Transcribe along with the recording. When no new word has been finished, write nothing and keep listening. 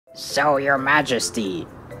So, Your Majesty,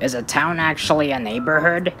 is a town actually a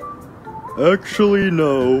neighborhood? Actually,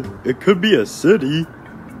 no. It could be a city.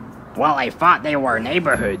 Well, I thought they were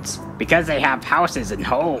neighborhoods, because they have houses and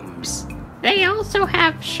homes. They also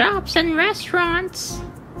have shops and restaurants.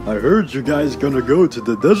 I heard you guys gonna go to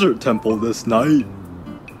the desert temple this night.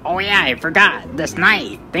 Oh yeah, I forgot, this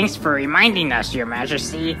night. Thanks for reminding us, Your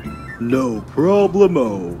Majesty. No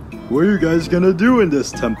problemo. What are you guys gonna do in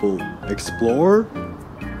this temple? Explore?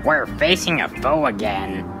 We're facing a foe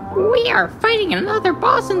again. We are fighting another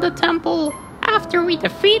boss in the temple. After we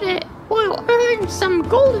defeat it, we'll earn some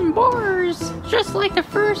golden bars, just like the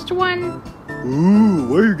first one. Ooh,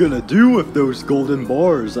 what are you gonna do with those golden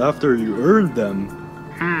bars after you earned them?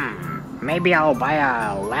 Maybe I'll buy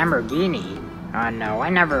a Lamborghini. No, I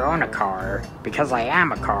never own a car, because I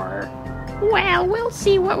am a car. Well, we'll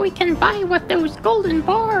see what we can buy with those golden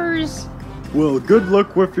bars. Well, good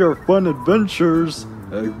luck with your fun adventures.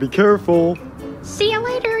 Be careful. See you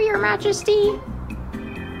later, Your Majesty.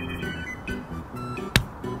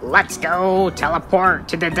 Let's go teleport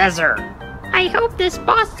to the desert. I hope this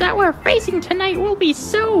boss that we're facing tonight will be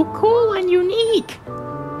so cool and unique.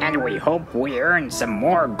 And we hope we earn some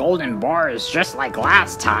more golden bars just like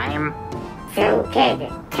last time. So,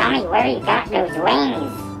 kid, tell me where you got those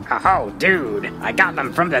wings. Oh, dude, I got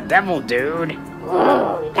them from the devil, dude.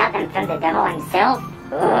 Ooh, you got them from the devil himself?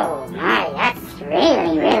 Oh my, that's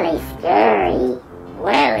really, really scary.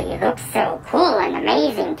 Well, you look so cool and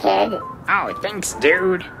amazing, kid. Oh, thanks,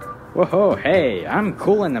 dude. Whoa, hey, I'm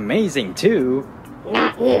cool and amazing too.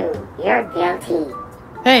 Not you, you're guilty.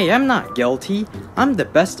 Hey, I'm not guilty. I'm the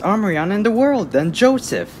best Armorion in the world than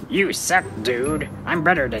Joseph. You suck, dude. I'm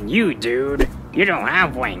better than you, dude. You don't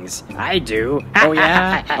have wings. I do. Oh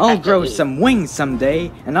yeah? I'll grow some wings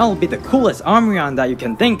someday, and I'll be the coolest Armorion that you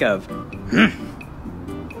can think of.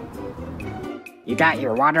 You got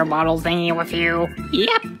your water bottle thingy with you?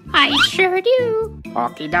 Yep, I sure do.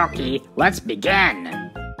 Okie dokie, let's begin.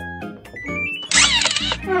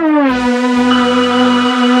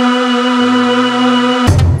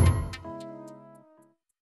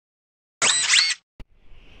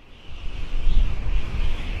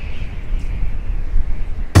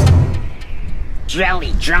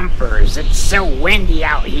 Jelly jumpers, it's so windy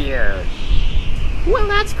out here. Well,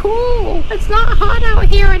 that's cool. It's not hot out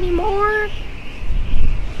here anymore.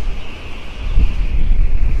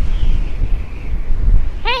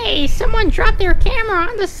 Hey, someone dropped their camera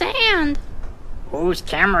on the sand. Whose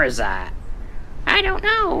camera is that? I don't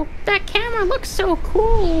know. That camera looks so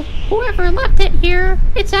cool. Whoever left it here,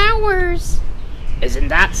 it's ours. Isn't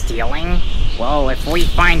that stealing? Well, if we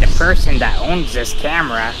find the person that owns this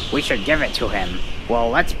camera, we should give it to him. Well,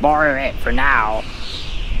 let's borrow it for now.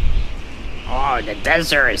 Oh, the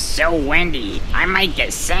desert is so windy. I might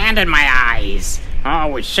get sand in my eyes. Oh,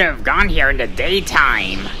 we should have gone here in the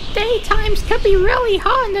daytime. Daytimes could be really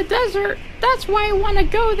hot in the desert. That's why I want to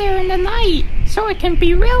go there in the night, so it can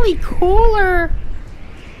be really cooler.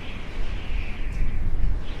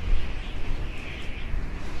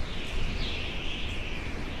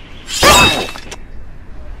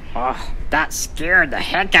 Oh, that scared the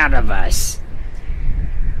heck out of us.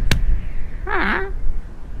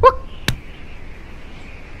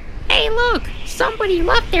 Hey, look! Somebody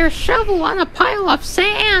left their shovel on a pile of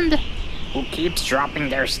sand. Who keeps dropping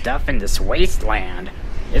their stuff in this wasteland?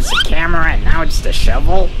 It's the camera and now it's the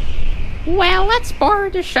shovel? Well, let's borrow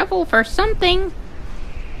the shovel for something.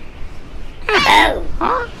 Oh!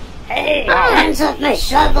 Huh? Hey, hands off my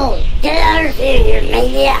shovel! Get out of here, you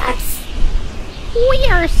maniacs! We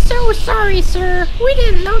are so sorry, sir. We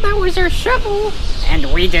didn't know that was our shovel.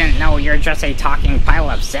 And we didn't know you're just a talking pile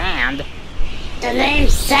of sand. The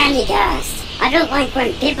name's Sandygast. I don't like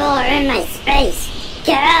when people are in my space.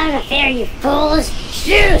 Get out of here, you fools!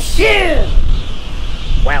 Shoo, shoo!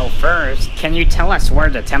 Well, first, can you tell us where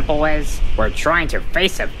the temple is? We're trying to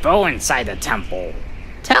face a foe inside the temple.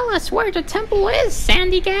 Tell us where the temple is,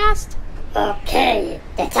 Sandygast. Okay,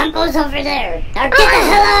 the temple's over there. Now get the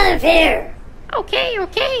hell out of here! Okay,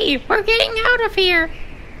 we're getting out of here.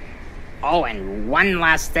 Oh, and one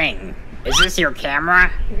last thing. Is this your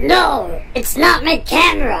camera? No, it's not my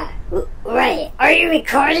camera. Wait, are you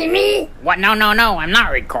recording me? What? No, I'm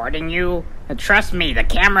not recording you. Trust me, the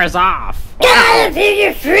camera's off. Get out of here,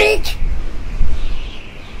 you freak!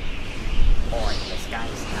 Boy, this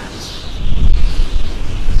guy's nuts.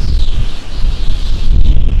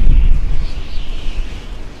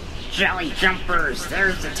 Jelly jumpers,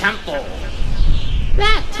 there's the temple.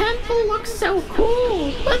 That temple looks so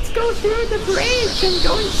cool. Let's go through the bridge and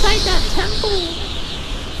go inside that temple.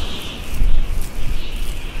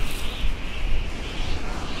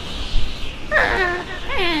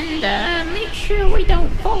 And we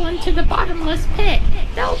don't fall into the bottomless pit.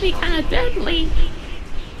 That'll be kinda deadly.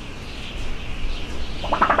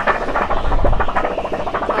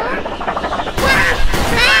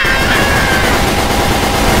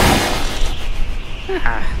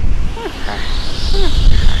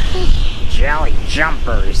 Jelly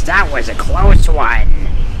jumpers, that was a close one.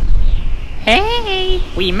 Hey,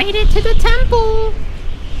 we made it to the temple.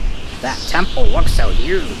 That temple looks so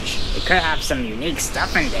huge. It could have some unique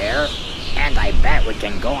stuff in there. And I bet we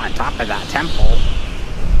can go on top of that temple.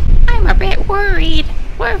 I'm a bit worried.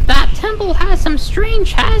 What if that temple has some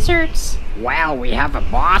strange hazards? Well, we have a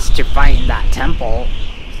boss to fight in that temple.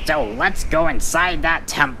 So let's go inside that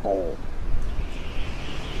temple.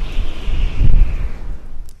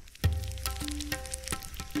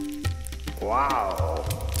 Wow.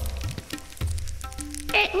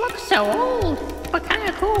 It looks so old, but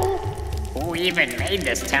kinda cool. Who even made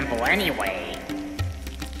this temple anyway?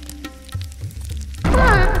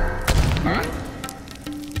 Huh?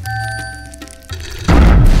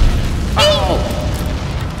 Oh!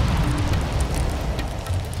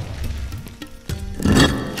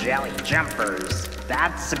 Jelly jumpers.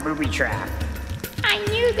 That's a booby trap. I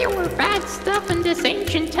knew there were bad stuff in this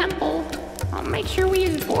ancient temple. I'll make sure we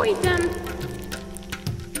avoid them.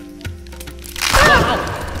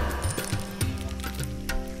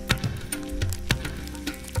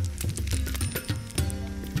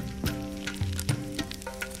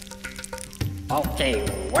 Okay,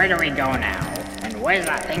 where do we go now? And where's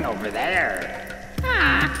that thing over there?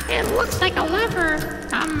 It looks like a lever.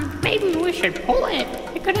 Maybe we should pull it.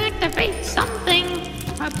 It could activate something.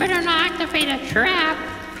 I better not activate a trap.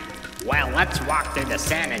 Well, let's walk through the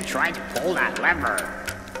sand and try to pull that lever.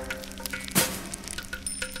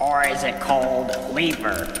 Or is it called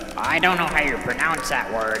lever? I don't know how you pronounce that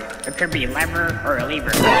word. It could be lever or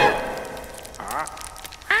lever.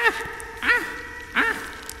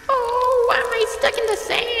 Oh, why am I stuck in the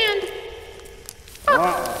sand?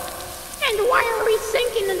 Whoa. And why are we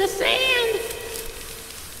sinking in the sand?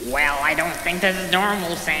 Well, I don't think this is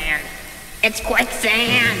normal sand. It's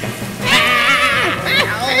quicksand!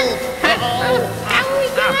 How do we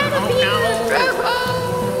get out of here?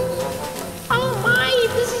 Oh my,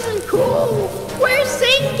 this isn't cool. We're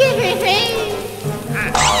sinking!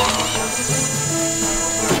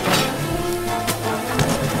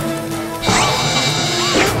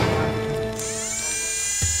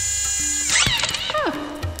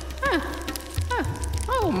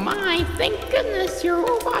 Oh my, thank goodness your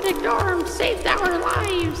robotic arms saved our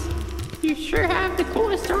lives. You sure have the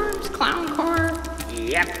coolest arms, clown car.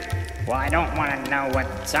 Yep. Well, I don't want to know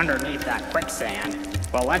what's underneath that quicksand.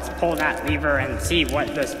 Well, let's pull that lever and see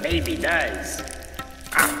what this baby does.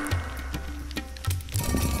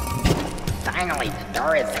 Finally, the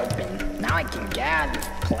door is open. Now I can get out of this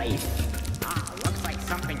place. Looks like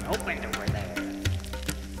something opened over there.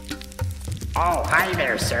 Oh, hi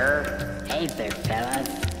there, sir. Hey there, fellas.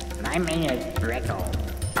 My name is Brickle.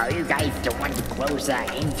 Are you guys the one who closed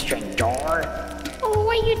that ancient door? Oh,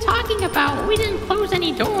 what are you talking about? We didn't close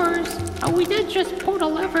any doors. We did just pull the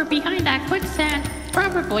lever behind that quicksand.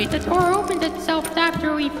 Probably the door opened itself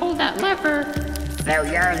after we pulled that lever. So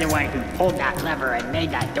you're the one who pulled that lever and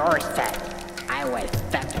made that door set. I was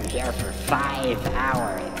stuck in here for 5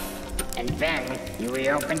 hours. And then you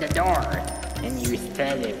reopened the door. And you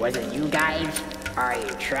said it wasn't you guys? Are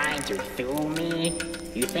you trying to fool me?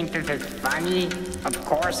 You think this is funny? Of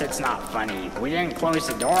course it's not funny. We didn't close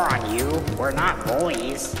the door on you. We're not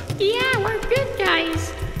bullies. Yeah, we're good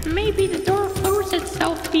guys. Maybe the door closed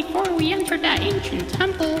itself before we entered that ancient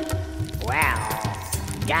temple. Well,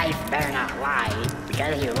 you guys better not lie,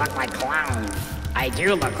 because you look like clowns. I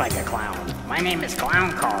do look like a clown. My name is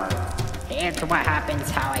Clown Car. Here's what happens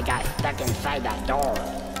how I got stuck inside that door.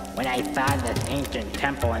 When I saw this ancient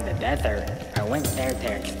temple in the desert, I went there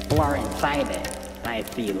to explore inside it. And I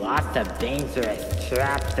see lots of dangerous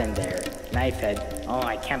traps in there. And I said, oh,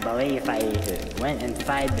 I can't believe I went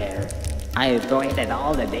inside there. I avoided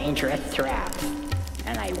all the dangerous traps.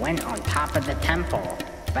 And I went on top of the temple.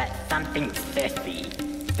 But something's fishy.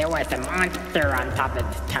 There was a monster on top of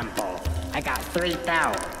the temple. I got freaked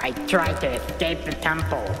out. I tried to escape the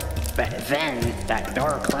temple. But then, that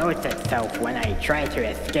door closed itself when I tried to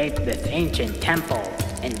escape this ancient temple.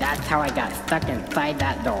 And that's how I got stuck inside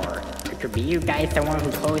that door. It could be you guys the one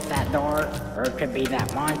who closed that door, or it could be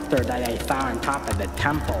that monster that I saw on top of the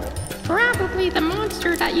temple. Probably the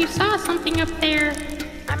monster that you saw something up there.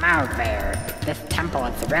 I'm out there. This temple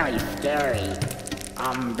is really scary.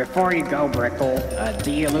 Before you go, Brickle,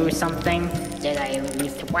 do you lose something? Did I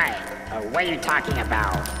lose what? What are you talking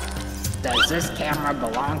about? Does this camera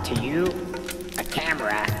belong to you? A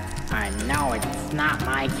camera? No, it's not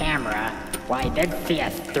my camera. Well, I did see a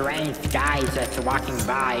strange guy just walking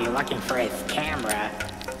by looking for his camera.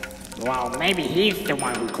 Well, maybe he's the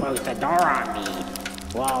one who closed the door on me.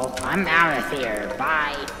 Well, I'm out of here.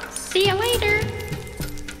 Bye. See you later.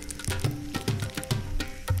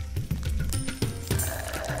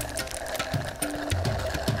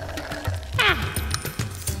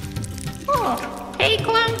 Oh, hey,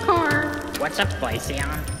 clown car. What's up,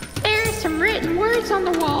 Glaceon? There's some written words on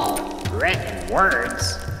the wall. Written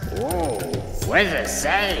words? Ooh, what does it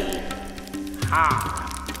say?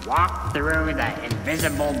 Walk through the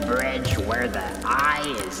invisible bridge where the eye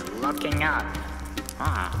is looking up.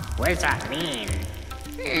 What does that mean?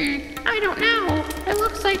 I don't know. It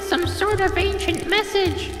looks like some sort of ancient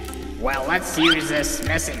message. Well, let's use this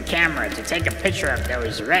missing camera to take a picture of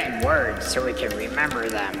those written words so we can remember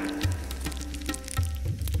them.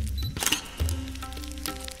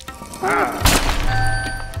 Ow,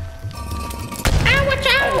 watch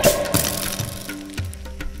out!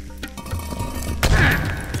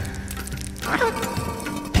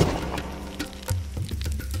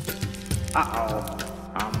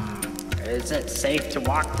 Is it safe to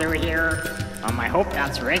walk through here? I hope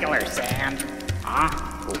that's regular sand.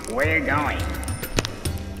 Where are you going?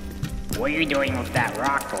 What are you doing with that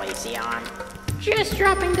rock, Glaceon? Just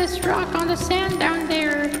dropping this rock on the sand down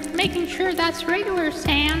there, making sure that's regular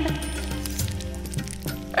sand.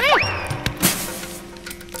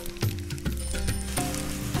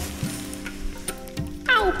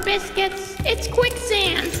 Oh, biscuits, it's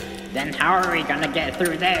quicksand. Then how are we gonna get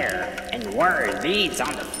through there? And what are these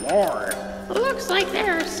on the floor? Looks like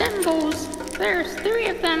there are symbols. There's 3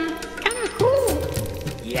 of them. Kinda cool.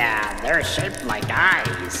 Yeah, they're shaped like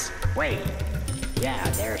eyes. Wait. Yeah,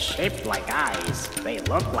 they're shaped like eyes. They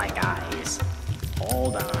look like eyes.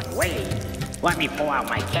 Hold on, wait. Let me pull out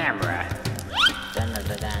my camera. Dun, dun,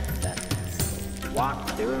 dun, dun, dun. Walk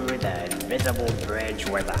through the invisible bridge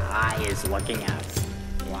where the eye is looking up.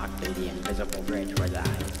 Walk through the invisible bridge where the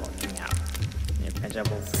eye is looking up. The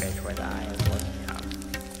invisible bridge where the eye is looking up.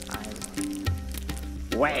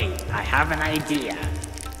 Wait, I have an idea.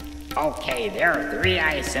 Okay, there are 3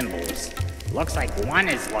 eye symbols. Looks like one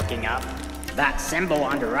is looking up. That symbol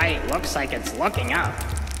on the right looks like it's looking up.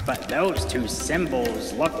 But those 2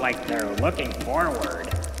 symbols look like they're looking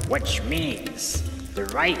forward, which means the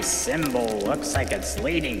right symbol looks like it's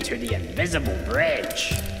leading to the invisible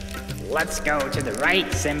bridge. Let's go to the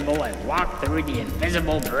right symbol and walk through the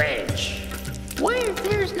invisible bridge. What if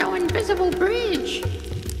there's no invisible bridge?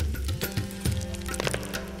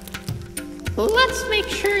 Let's make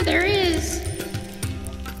sure there is.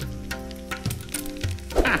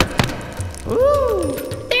 Ooh,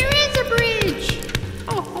 there is a bridge.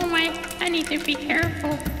 Oh my, I need to be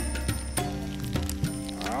careful.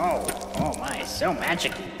 Oh my, so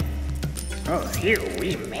magic-y. Oh, phew,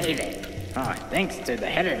 we made it. Oh, thanks to the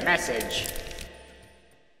hidden message.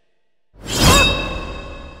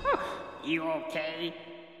 You okay?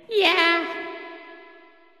 Yeah.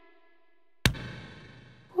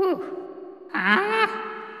 Whew.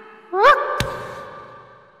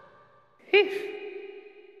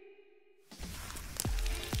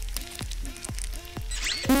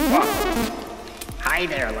 Hi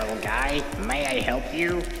there, little guy. May I help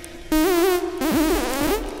you?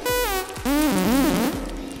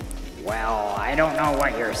 Well, I don't know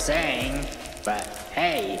what you're saying, but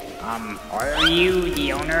hey, are you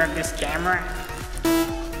the owner of this camera?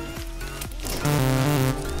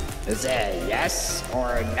 Is it a yes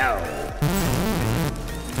or a no?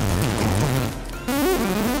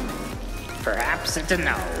 Perhaps it's a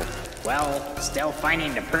no. Well, still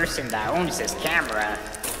finding the person that owns this camera.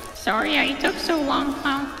 Sorry I took so long,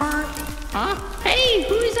 clown car. Hey,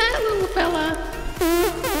 who's that little fella?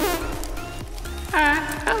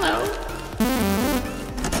 Hello.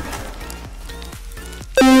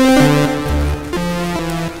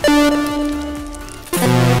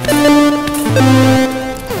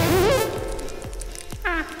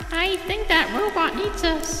 I think that robot needs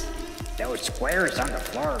us. Those squares on the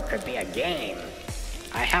floor could be a game.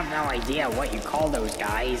 I have no idea what you call those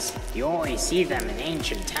guys. You always see them in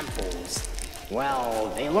ancient temples.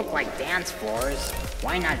 Well, they look like dance floors.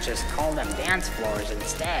 Why not just call them dance floors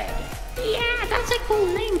instead? Yeah, that's a cool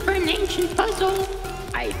name for an ancient puzzle.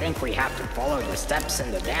 I think we have to follow the steps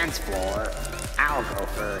in the dance floor. I'll go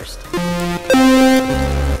first.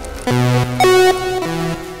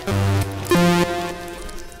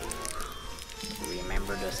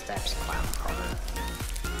 Remember the steps, clown car.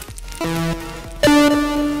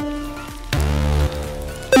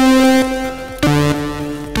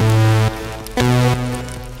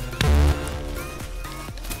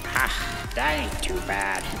 That ain't too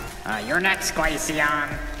bad. You're next, Glaceon.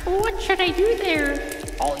 What should I do there?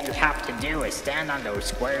 All you have to do is stand on those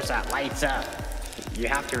squares that lights up. You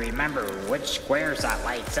have to remember which squares that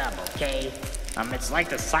lights up, okay? It's like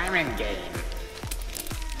the Simon game.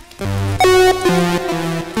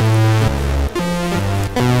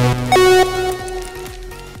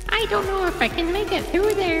 I don't know if I can make it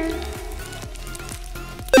through there.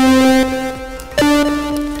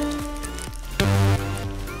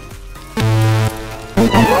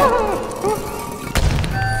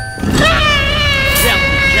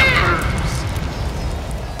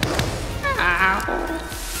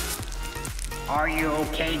 Are you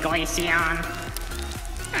okay, Glaceon?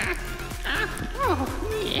 Oh,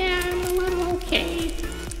 yeah, I'm a little okay.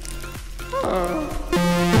 Oh.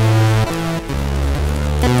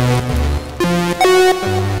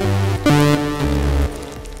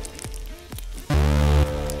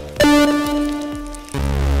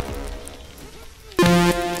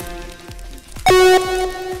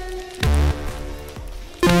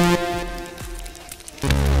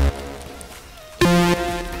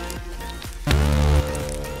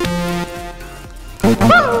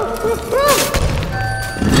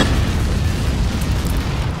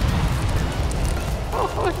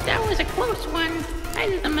 Oh, that was a close one. I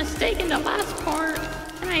did a mistake in the last part,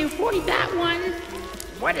 and I avoided that one.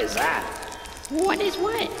 What is that? What is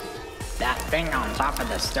what? That thing on top of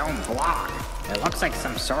the stone block. It looks like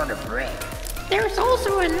some sort of brick. There's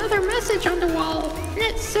also another message on the wall, and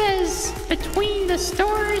it says, "Between the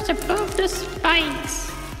stars above the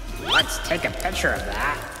spikes." Let's take a picture of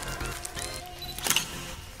that.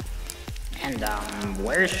 And,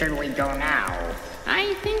 where should we go now?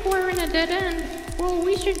 I think we're in a dead end. Well,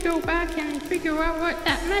 we should go back and figure out what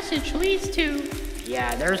that message leads to.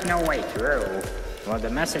 Yeah, there's no way through. Well, the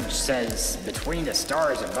message says, "Between the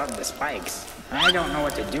stars above the spikes." I don't know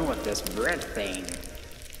what to do with this brick thing.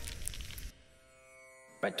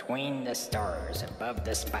 Between the stars above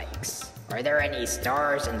the spikes. Are there any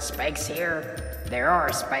stars and spikes here? There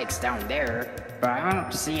are spikes down there, but I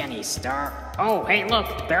don't see any Oh, hey,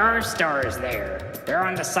 look, there are stars there. They're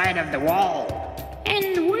on the side of the wall.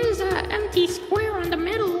 And what is that empty square on the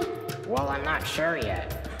middle? Well, I'm not sure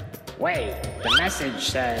yet. Wait, the message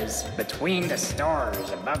says, "Between the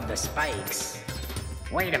stars above the spikes."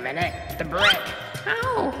 Wait a minute, the brick.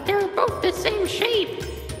 Oh, they're both the same shape.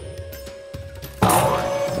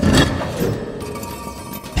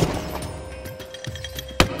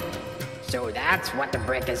 So that's what the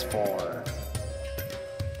brick is for.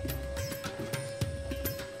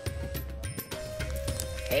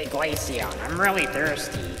 Hey, Glaceon, I'm really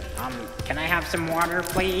thirsty. Can I have some water,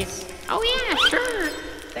 please? Oh yeah, sure.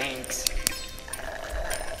 Thanks.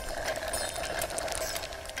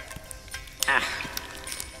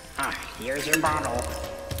 Here's your bottle.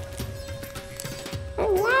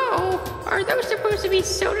 Whoa, are those supposed to be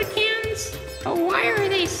soda cans? Oh, why are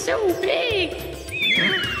they so big?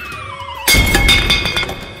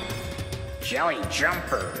 Jelly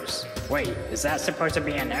jumpers. Wait, is that supposed to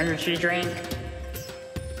be an energy drink?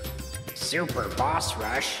 Super Boss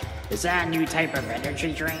Rush. Is that a new type of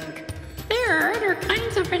energy drink? There are other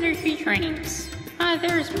kinds of energy drinks.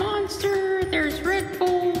 There's Monster, there's Red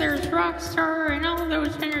Bull, there's Rockstar, and all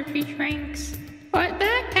those energy drinks. But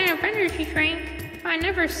that kind of energy drink, I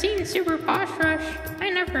never seen Super Boss Rush. I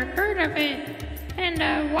never heard of it. And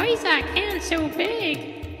why is that can so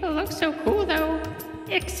big? It looks so cool though.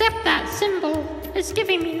 Except that symbol is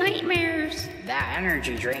giving me nightmares. That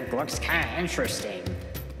energy drink looks kind of interesting.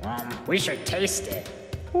 We should taste it.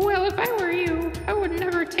 Well, if I were you, I would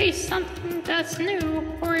never taste something that's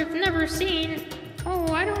new or I've never seen.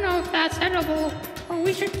 Oh, I don't know if that's edible. Oh,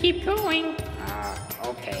 we should keep going.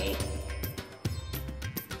 Okay.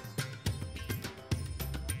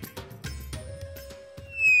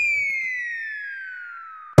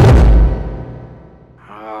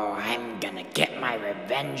 Oh, I'm gonna get my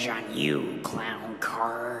revenge on you, clown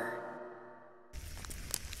car.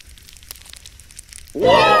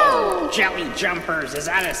 Whoa! Jelly jumpers, is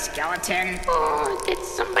that a skeleton? Oh, did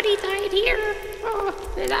somebody die here? Oh,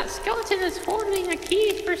 that skeleton is holding a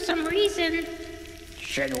key for some reason.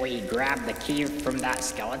 Should we grab the key from that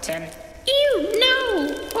skeleton? Ew,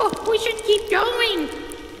 no! Oh, we should keep going.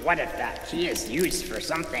 What if that key is used for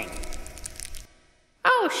something?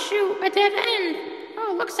 Oh shoot, a dead end.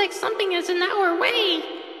 Oh, looks like something is in our way.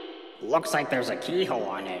 Looks like there's a keyhole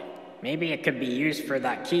on it. Maybe it could be used for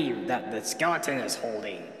that key that the skeleton is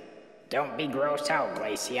holding. Don't be grossed out,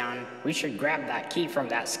 Glaceon. We should grab that key from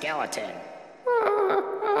that skeleton.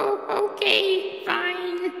 Oh, okay,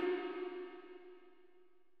 fine.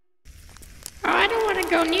 Oh, I don't want to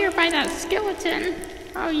go nearby that skeleton.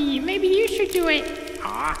 Oh, maybe you should do it.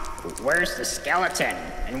 Where's the skeleton?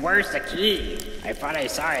 And where's the key? I thought I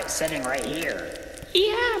saw it sitting right here.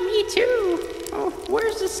 Yeah, me too. Oh,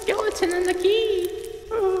 where's the skeleton and the key?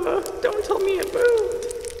 Don't tell me it moved.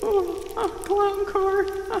 Clown car,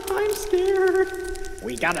 I'm scared.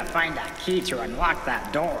 We gotta find that key to unlock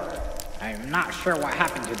that door. I'm not sure what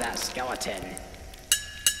happened to that skeleton.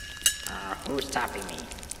 Who's tapping me?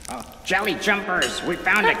 Oh, jelly jumpers, we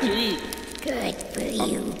found a key. Good for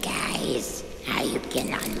you guys. Now you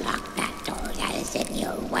can unlock that door that is in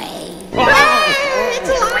your way.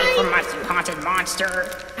 Get away from us, you haunted monster.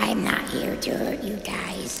 I'm not here to hurt you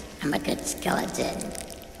guys. I'm a good skeleton.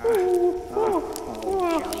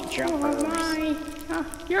 Jelly jumpers. My.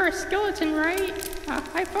 You're a skeleton, right?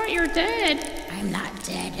 I thought you were dead. I'm not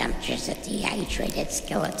dead. I'm just a dehydrated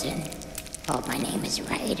skeleton. Oh, my name is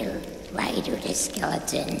Ryder. Ryder the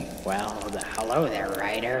skeleton. Well, hello there,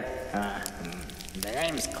 Ryder. The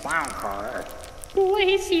name's Clown Car.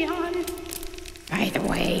 Glaceon. By the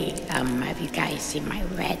way, have you guys seen my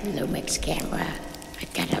red Lumix camera? I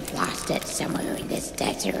kind of lost it somewhere in this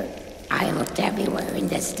desert. I looked everywhere in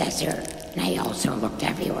this desert, and I also looked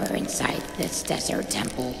everywhere inside this desert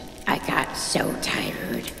temple. I got so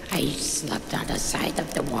tired, I slept on the side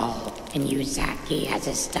of the wall and used that key as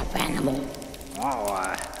a stuffed animal.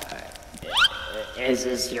 Is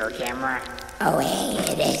this your camera? Oh, hey,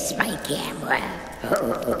 it is my camera.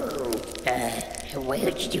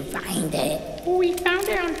 Where'd you find it? We found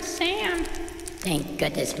it on the sand. Thank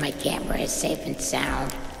goodness my camera is safe and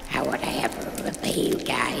sound. How would I ever repay you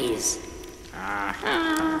guys?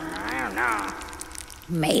 I don't know.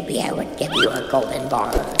 Maybe I would give you a golden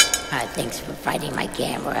bar. Thanks for fighting my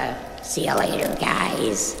camera. See you later,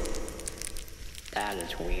 guys. That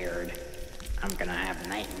is weird. I'm gonna have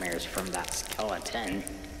nightmares from that skeleton.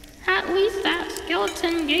 At least that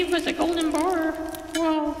skeleton gave us a golden bar.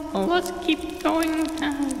 Well, let's keep going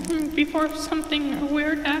before something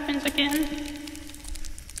weird happens again.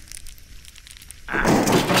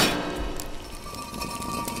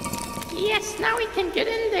 Yes, now we can get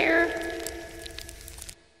in there.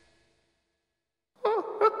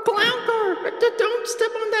 Clown car! Don't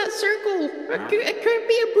step on that circle! It could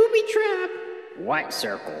be a booby trap! What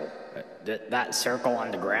circle? That circle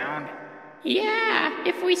on the ground? Yeah,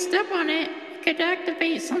 if we step on it, it could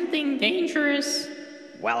activate something dangerous.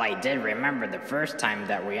 Well, I did remember the first time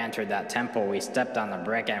that we entered that temple, we stepped on the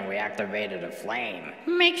brick and we activated a flame.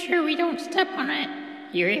 Make sure we don't step on it.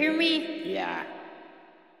 You hear me? Yeah.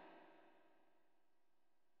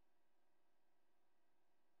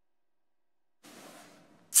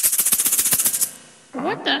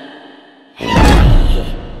 What the?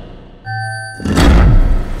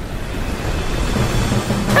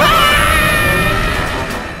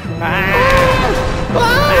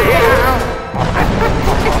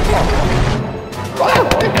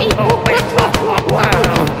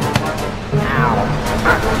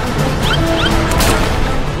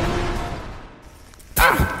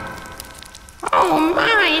 Oh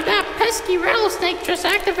my, that pesky rattlesnake just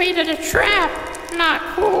activated a trap. Not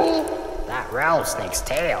cool. That rattlesnake's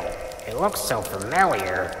tail. It looks so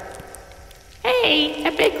familiar. Hey,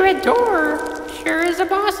 a big red door. Sure is a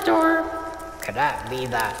boss door. Could that be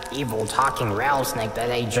that evil talking rattlesnake that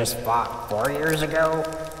they just fought 4 years ago?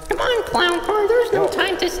 Come on, clown car, there's no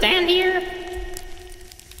time to stand here.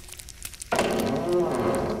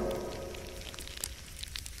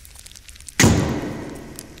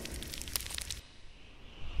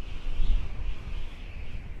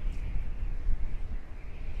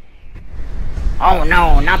 Oh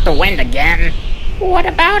no, not the wind again. What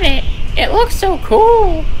about it? It looks so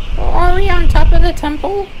cool. Are we on top of the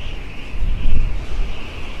temple?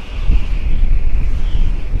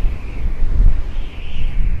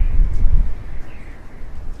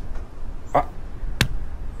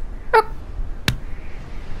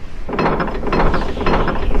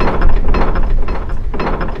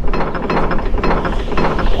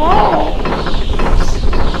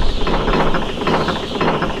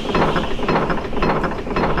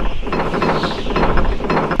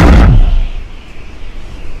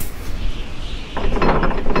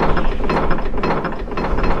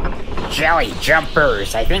 Jelly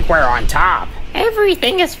jumpers, I think we're on top.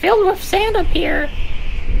 Everything is filled with sand up here.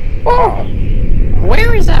 Whoa!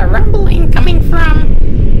 Where is that rumbling coming from?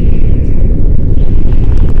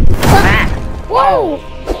 Ah. Whoa!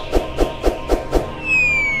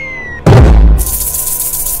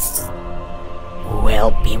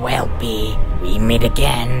 Welpy, welpy, we meet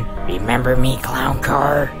again. Remember me, clown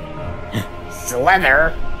car?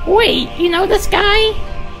 Slither? Wait, you know this guy?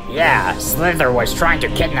 Yeah, Slither was trying to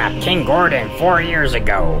kidnap King Gordon 4 years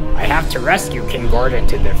ago. I have to rescue King Gordon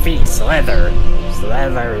to defeat Slither.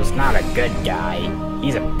 Slither is not a good guy.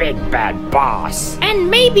 He's a big bad boss. And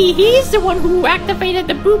maybe he's the one who activated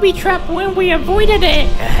the booby trap when we avoided it.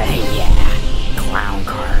 Yeah, clown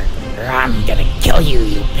car. Or I'm gonna kill you,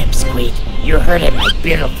 you pipsqueak. You hurted my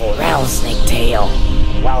beautiful rattlesnake tail.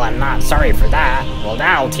 Well, I'm not sorry for that. Well,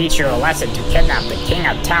 that'll teach you a lesson to kidnap the king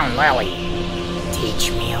of Town Lilly.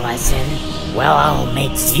 Teach me a lesson? Well, I'll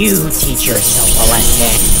make you teach yourself a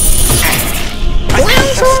lesson.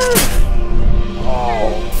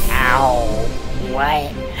 Oh, ow.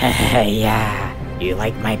 What? Yeah, you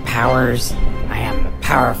like my powers? I am a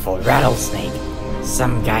powerful rattlesnake.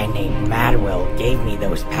 Some guy named Maddwill gave me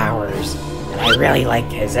those powers, and I really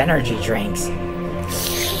like his energy drinks.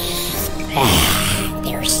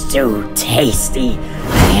 They're so tasty.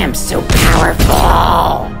 I am so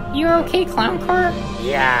powerful. You're okay, clown car?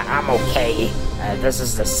 Yeah, I'm okay. This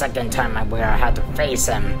is the second time I had to face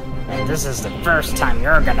him. And this is the first time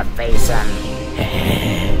you're gonna face him.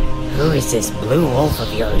 Who is this blue wolf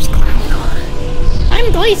of yours, clown car?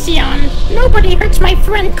 I'm Glaceon. Nobody hurts my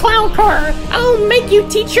friend clown car. I'll make you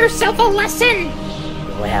teach yourself a lesson.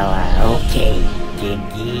 Well, okay,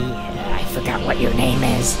 Giggy. I forgot what your name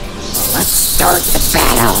is. Let's start the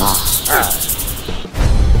battle.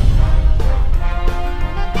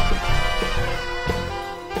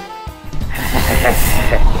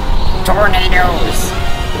 Tornadoes!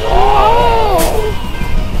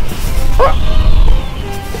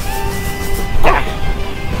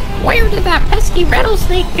 Where did that pesky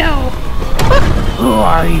rattlesnake go? Who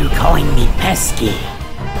are you calling me pesky?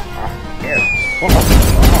 Here.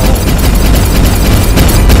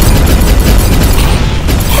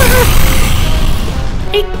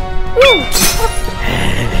 Hey,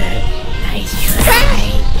 Nice try.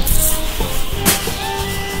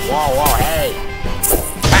 Whoa, hey!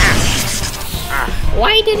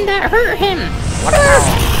 why didn't that hurt him? What the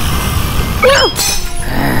hell?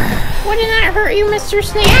 Why didn't that hurt you, Mr.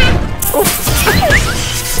 Snake?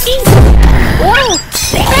 Whoa!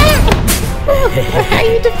 How do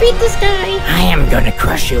you defeat this guy? I am gonna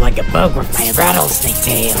crush you like a bug with my rattlesnake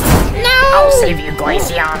tail. No! I'll save you,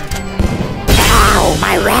 Glaceon. Ow,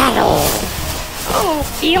 my rattle! Oh,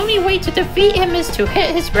 the only way to defeat him is to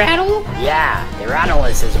hit his rattle? Yeah, the rattle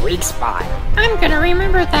is his weak spot. I'm gonna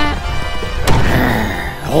remember that.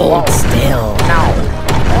 Hold still. No.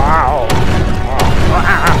 Wow.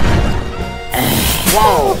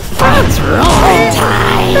 Whoa. It's roll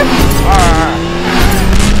time!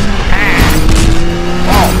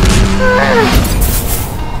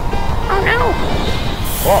 Oh no!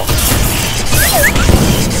 Whoa.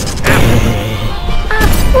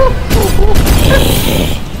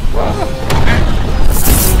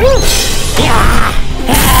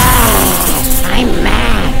 I'm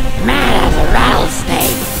mad as a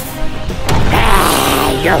rattlesnake.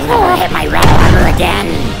 You'll never hit my rattle ever again.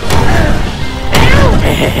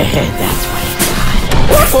 That's what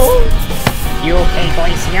it's on. You okay,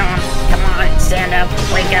 Glaceon? Come on, stand up,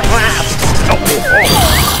 wake up.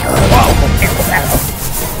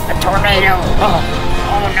 A tornado.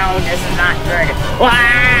 Oh no, this is not good.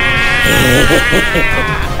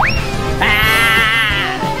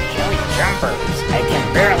 Chilly jumpers. I can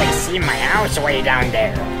barely see my house way down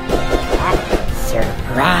there.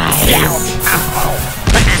 Surprise!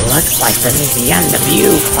 Looks like this is the end of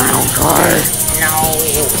you, clown car. No.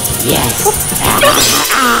 Yes.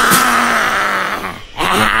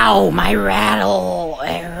 Ow, my rattle.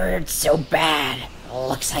 It hurts so bad. It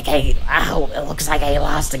looks like I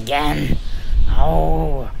lost again.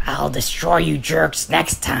 Oh, I'll destroy you jerks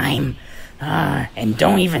next time. And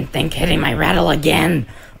don't even think hitting my rattle again.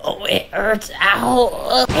 Oh, it hurts.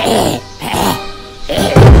 Ow.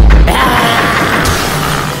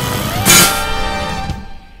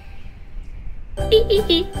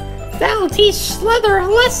 That'll teach Slither a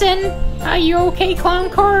lesson. Are you okay, clown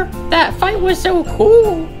car? That fight was so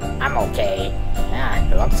cool. I'm okay.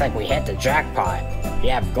 Yeah, it looks like we hit the jackpot. We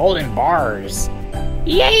have golden bars.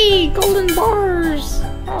 Yay, golden bars.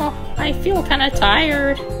 Oh, I feel kind of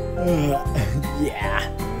tired. Yeah,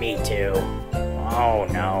 me too. Oh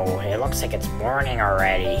no, it looks like it's morning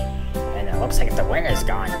already. And it looks like the wind is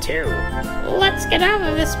gone too. Let's get out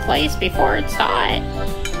of this place before it's hot.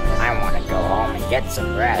 I want to go home and get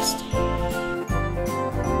some rest.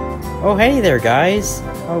 Oh hey there guys,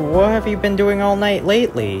 what have you been doing all night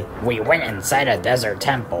lately? We went inside a desert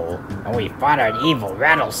temple, and we fought an evil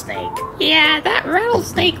rattlesnake. Yeah, that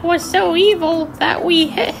rattlesnake was so evil that we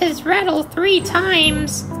hit his rattle 3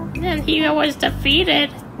 times, and he was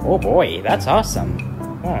defeated. Oh boy, that's awesome.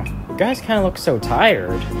 guys kind of look so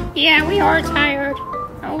tired. Yeah, we are tired.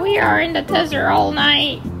 We are in the desert all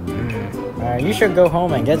night. You should go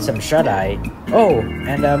home and get some shut-eye. Oh,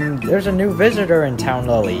 and there's a new visitor in Town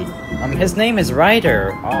Lilly. His name is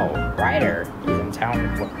Ryder. Oh, Ryder? He's in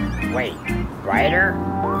town. Wait, Ryder?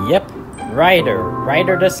 Yep, Ryder.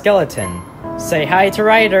 Ryder the skeleton. Say hi to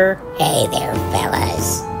Ryder. Hey there,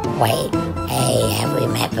 fellas. Wait, hey, have we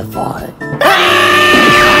met before?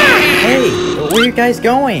 Hey, where you guys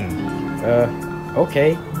going?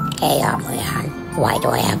 Okay. Hey, Omrion, why do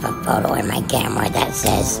I have a photo in my camera that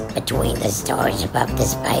says, between the stars above the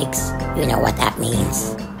spikes? You know what that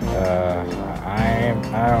means? I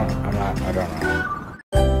don't know.